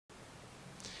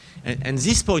And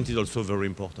this point is also very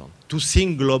important, to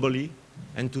think globally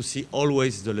and to see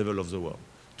always the level of the world.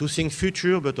 To think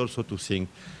future, but also to think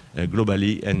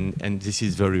globally, and this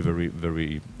is very, very,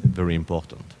 very, very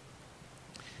important.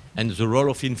 And the role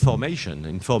of information.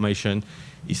 Information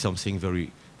is something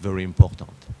very, very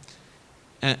important.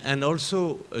 And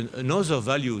also, another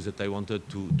value that I wanted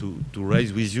to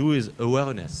raise with you is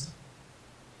awareness.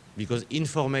 Because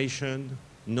information,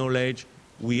 knowledge,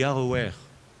 we are aware.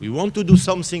 We want to do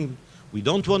something we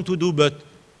don't want to do, but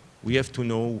we have to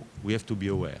know, we have to be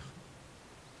aware.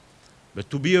 But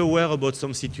to be aware about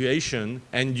some situation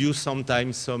and use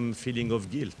sometimes some feeling of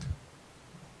guilt.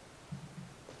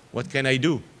 What can I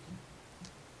do?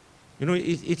 You know,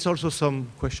 it's also some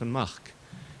question mark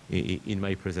in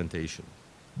my presentation.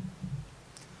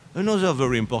 Another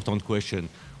very important question.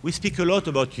 We speak a lot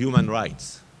about human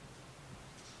rights.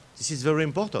 This is very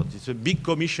important. It's a big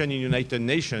commission in the United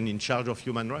Nations in charge of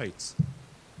human rights.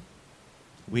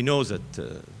 We know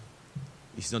that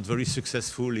it's not very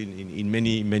successful in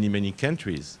many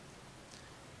countries.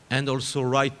 And also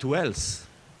right to health.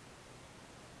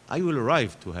 I will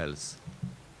arrive to health.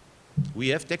 We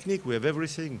have technique, we have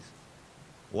everything.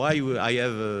 Why I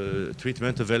have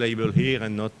treatment available here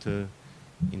and not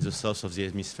in the south of the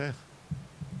hemisphere?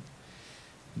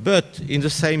 But in the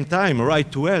same time,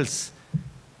 right to health,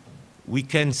 we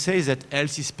can say that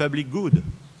health is public good.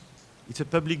 It's a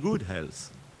public good,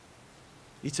 health.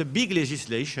 It's a big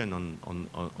legislation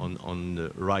on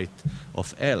the right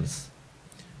of health.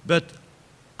 But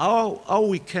how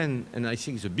we can, and I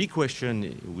think it's a big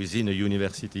question within a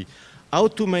university, how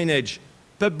to manage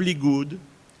public good,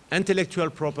 intellectual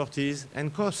properties,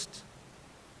 and cost.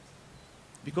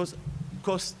 Because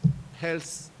cost,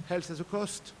 health has a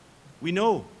cost. We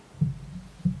know.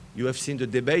 You have seen the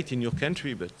debate in your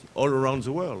country, but all around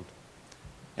the world.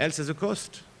 Health has a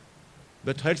cost,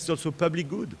 but health is also public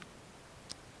good.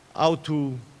 How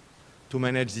to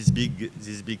manage this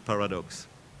big paradox?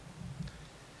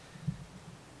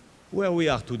 Where we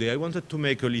are today, I wanted to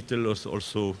make a little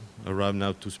also around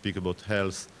now to speak about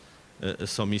health,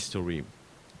 some history.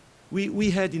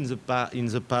 We had in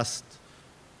the past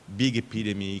big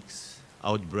epidemics,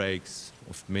 outbreaks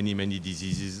of many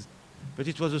diseases, but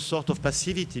it was a sort of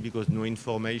passivity because no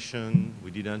information,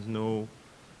 we didn't know,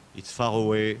 it's far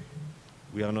away,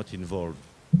 we are not involved.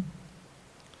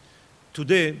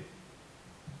 Today,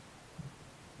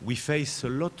 we face a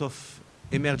lot of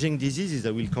emerging diseases.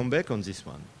 I will come back on this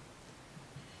one.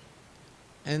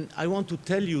 And I want to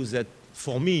tell you that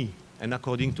for me, and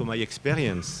according to my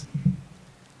experience,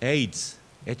 AIDS,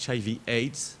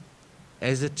 HIV/AIDS,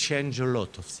 has changed a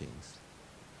lot of things.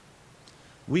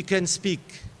 We can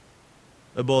speak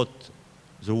about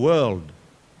the world,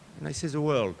 and I say the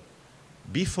world,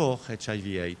 before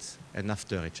HIV/AIDS and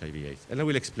after HIV/AIDS. And I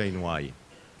will explain why.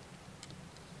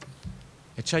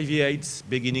 HIV/AIDS,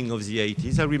 beginning of the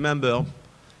 80s. I remember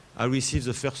I received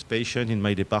the first patient in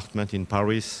my department in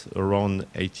Paris around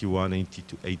 81,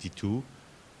 82.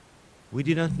 We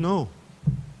didn't know.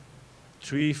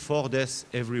 3, 4 deaths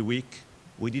every week.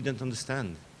 We didn't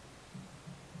understand.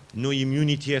 No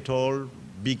immunity at all,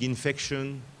 big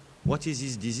infection. What is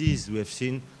this disease? We have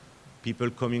seen people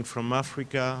coming from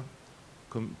Africa,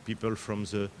 people from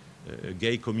the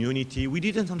gay community. We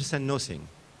didn't understand nothing.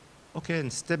 Okay,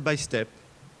 and step by step,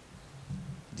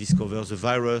 discover the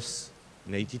virus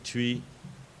in 83,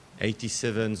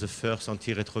 87, the first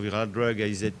antiretroviral drug,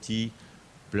 AZT,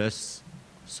 plus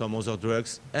some other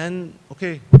drugs. And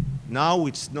okay, now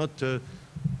it's not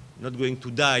going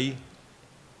to die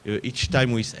each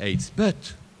time with AIDS.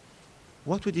 But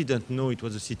what we didn't know, it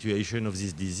was the situation of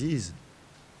this disease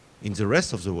in the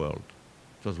rest of the world.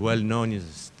 It was well known in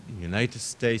the United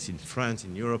States, in France,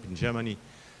 in Europe, in Germany.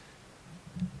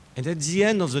 And at the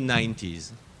end of the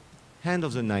 90s,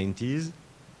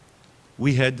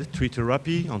 we had tree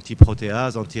therapy,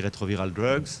 antiprotease, antiretroviral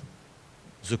drugs.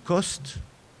 The cost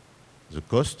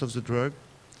of the drug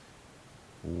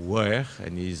were,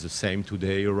 and is the same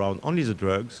today around only the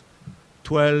drugs,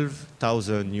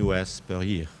 $12,000 US per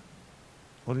year.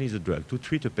 Only the drug, to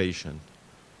treat a patient.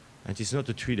 And it's not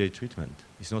a 3-day treatment.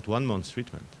 It's not 1 month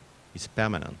treatment. It's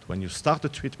permanent. When you start a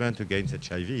treatment against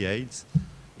HIV/AIDS,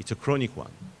 it's a chronic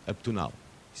one, up to now.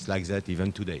 It's like that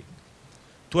even today.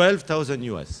 12,000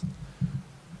 US.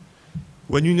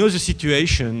 When you know the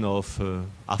situation of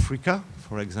Africa,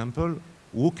 for example,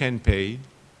 who can pay,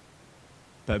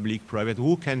 public, private,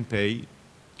 who can pay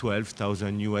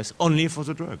 12,000 US only for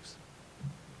the drugs?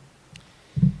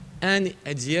 And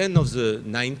at the end of the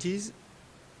 90s,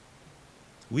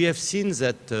 we have seen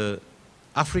that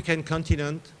African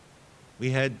continent,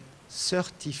 we had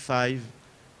 35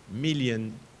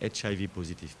 million HIV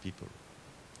positive people.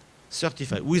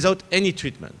 35, without any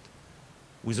treatment,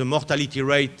 with a mortality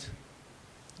rate,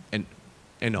 and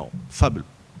fabulous,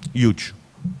 huge.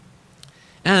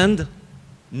 And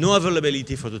no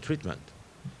availability for the treatment.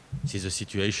 This is a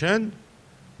situation,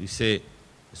 you say,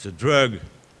 the drugs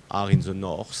are in the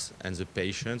north and the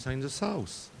patients are in the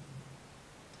south.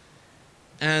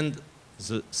 And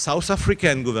the South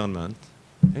African government,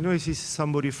 I know this is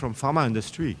somebody from pharma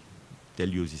industry, tell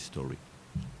you this story.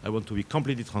 I want to be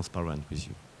completely transparent with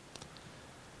you.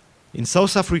 In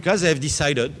South Africa, they have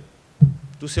decided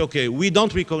to say, okay, we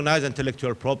don't recognize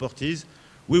intellectual properties.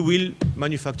 We will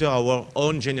manufacture our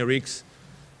own generics,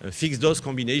 fixed dose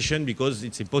combination, because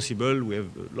it's impossible. We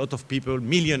have a lot of people,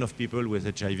 millions of people with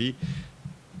HIV.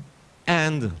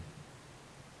 And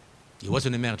it was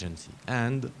an emergency.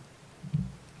 And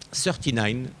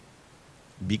 39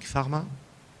 big pharma,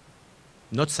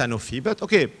 not Sanofi, but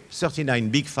okay, 39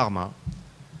 big pharma,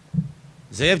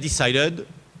 they have decided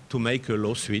to make a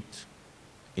lawsuit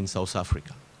in South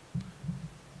Africa.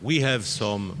 We have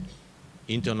some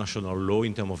international law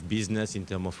in terms of business, in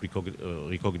terms of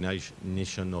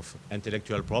recognition of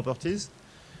intellectual properties.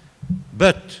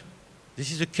 But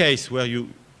this is a case where you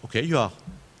are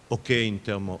okay in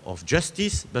terms of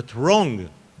justice, but wrong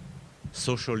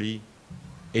socially,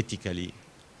 ethically.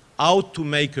 How to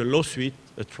make a lawsuit,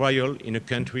 a trial in a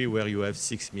country where you have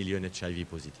 6 million HIV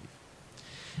positive.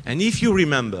 And if you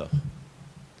remember,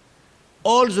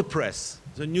 all the press,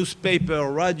 the newspaper,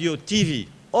 radio, TV,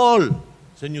 all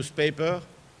the newspaper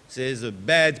says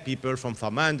bad people from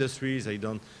pharma industries, they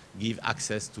don't give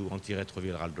access to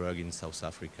antiretroviral drug in South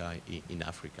Africa, in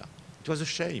Africa. It was a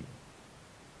shame.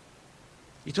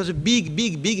 It was a big,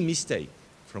 big, big mistake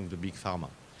from the big pharma.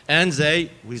 And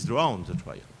they withdrawn the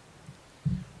trial.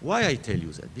 Why I tell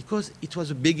you that? Because it was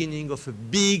the beginning of a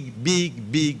big,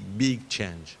 big, big, big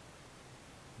change.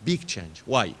 Big change.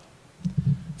 Why?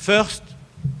 First,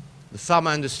 the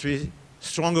pharma industry,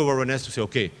 strong awareness to say,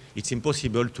 okay, it's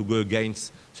impossible to go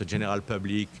against the general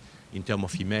public in terms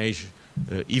of image,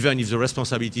 even if the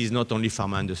responsibility is not only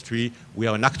pharma industry, we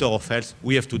are an actor of health,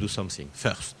 we have to do something,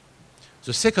 first.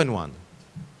 The second one,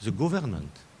 the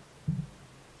government,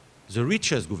 the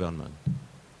richest government,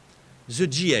 the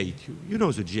G8, you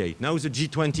know the G8, now it's the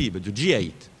G20, but the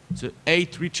G8, the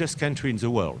 8th richest country in the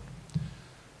world.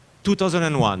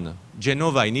 2001,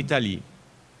 Genova in Italy,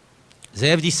 they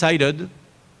have decided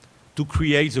to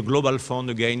create the global fund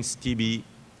against TB,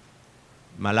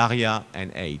 malaria,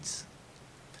 and AIDS.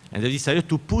 And they decided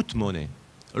to put money,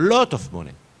 a lot of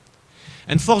money.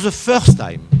 And for the first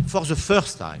time,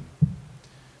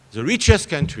 the richest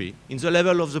country, in the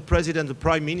level of the president, the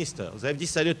prime minister, they have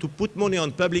decided to put money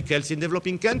on public health in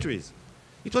developing countries.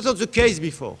 It was not the case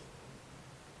before.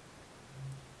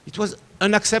 It was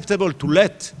unacceptable to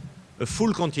let a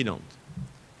full continent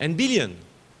and billion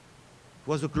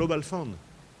was a global fund.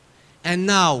 And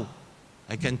now,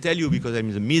 I can tell you, because I'm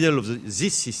in the middle of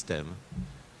this system,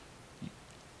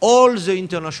 all the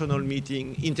international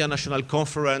meeting, international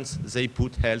conference, they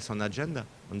put health on the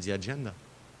agenda.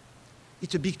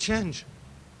 It's a big change.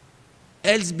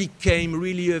 Health became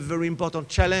really a very important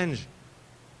challenge.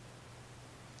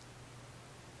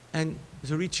 And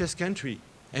the richest country,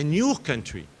 and your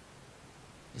country,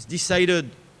 has decided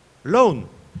alone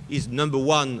is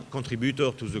 #1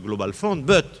 contributor to the global fund,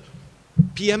 but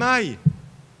PMI,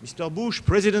 Mr. Bush,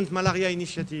 President Malaria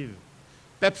Initiative,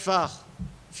 PEPFAR,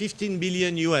 15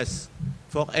 billion US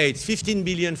for AIDS, 15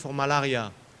 billion for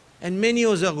malaria, and many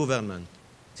other governments,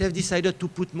 they have decided to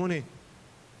put money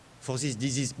for this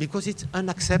disease because it's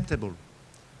unacceptable.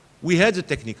 We had the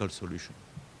technical solution.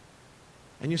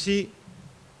 And you see,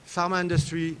 pharma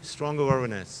industry, strong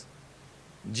awareness,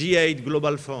 G8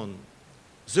 global fund,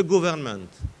 the government,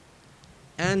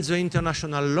 and the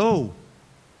international law,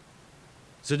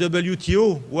 the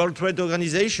WTO, World Trade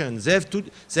Organization, they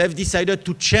have decided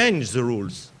to change the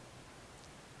rules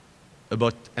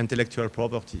about intellectual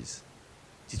properties.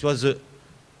 It was the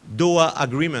Doha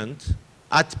agreement,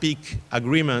 at-peak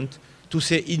agreement, to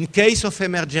say in case of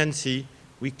emergency,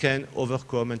 we can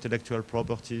overcome intellectual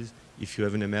properties if you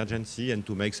have an emergency and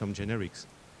to make some generics.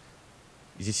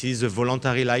 This is a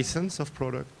voluntary license of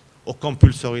product or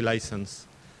compulsory license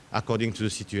according to the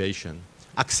situation,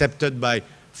 accepted by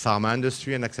pharma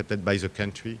industry and accepted by the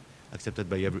country, accepted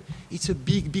by every. It's a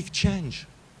big, big change.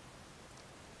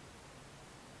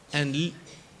 And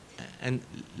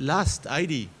last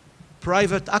idea,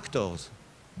 private actors.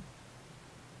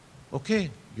 Okay,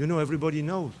 you know, everybody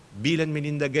knows, Bill and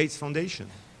Melinda Gates Foundation.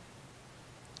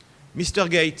 Mr.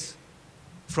 Gates,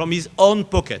 from his own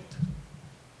pocket,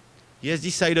 he has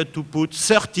decided to put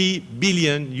 30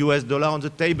 billion US dollars on the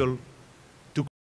table.